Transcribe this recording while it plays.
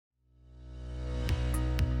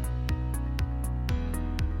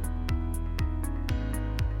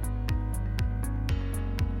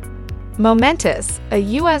Momentus, a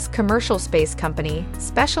U.S. commercial space company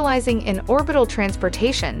specializing in orbital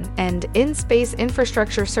transportation and in-space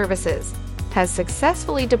infrastructure services, has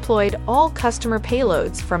successfully deployed all customer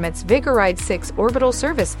payloads from its Vigoride-6 orbital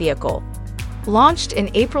service vehicle, launched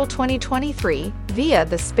in April 2023 via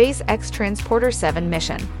the SpaceX Transporter-7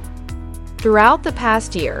 mission. Throughout the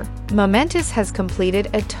past year, Momentus has completed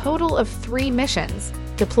a total of 3 missions,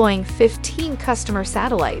 deploying 15 customer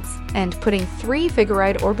satellites and putting 3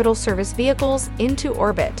 Vigoride orbital service vehicles into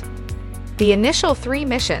orbit. The initial 3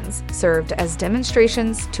 missions served as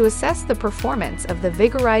demonstrations to assess the performance of the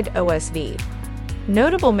Vigoride OSV.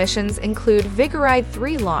 Notable missions include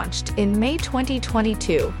Vigoride-3 launched in May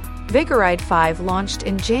 2022, Vigoride-5 launched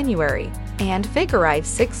in January, and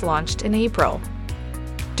Vigoride-6 launched in April.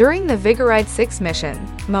 During the Vigoride-6 mission,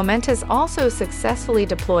 Momentus also successfully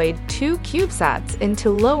deployed 2 CubeSats into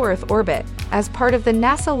low Earth orbit as part of the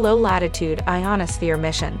NASA Low-Latitude Ionosphere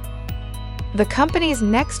mission. The company's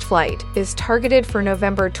next flight is targeted for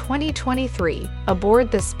November 2023 aboard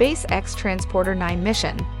the SpaceX Transporter-9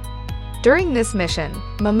 mission. During this mission,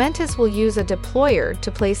 Momentus will use a deployer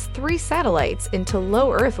to place 3 satellites into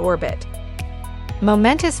low Earth orbit.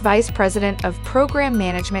 Momentus Vice President of Program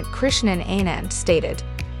Management Krishnan Anand stated,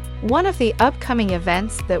 "One of the upcoming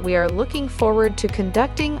events that we are looking forward to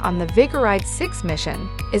conducting on the Vigoride-6 mission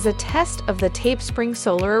is a test of the tape spring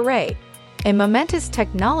solar array, a Momentus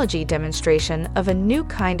technology demonstration of a new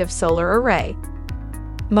kind of solar array."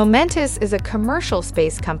 Momentus is a commercial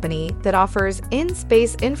space company that offers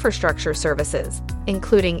in-space infrastructure services,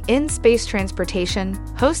 including in-space transportation,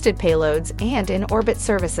 hosted payloads, and in-orbit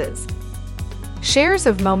services. Shares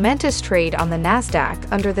of Momentus trade on the NASDAQ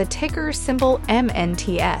under the ticker symbol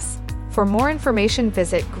MNTS. For more information,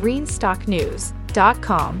 visit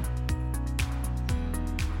greenstocknews.com.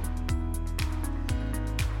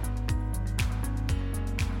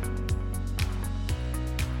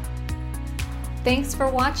 Thanks for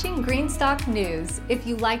watching Greenstock News. If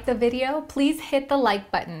you liked the video, please hit the like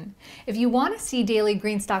button. If you want to see daily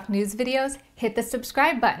Greenstock News videos, hit the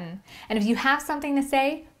subscribe button. And if you have something to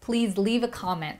say, please leave a comment.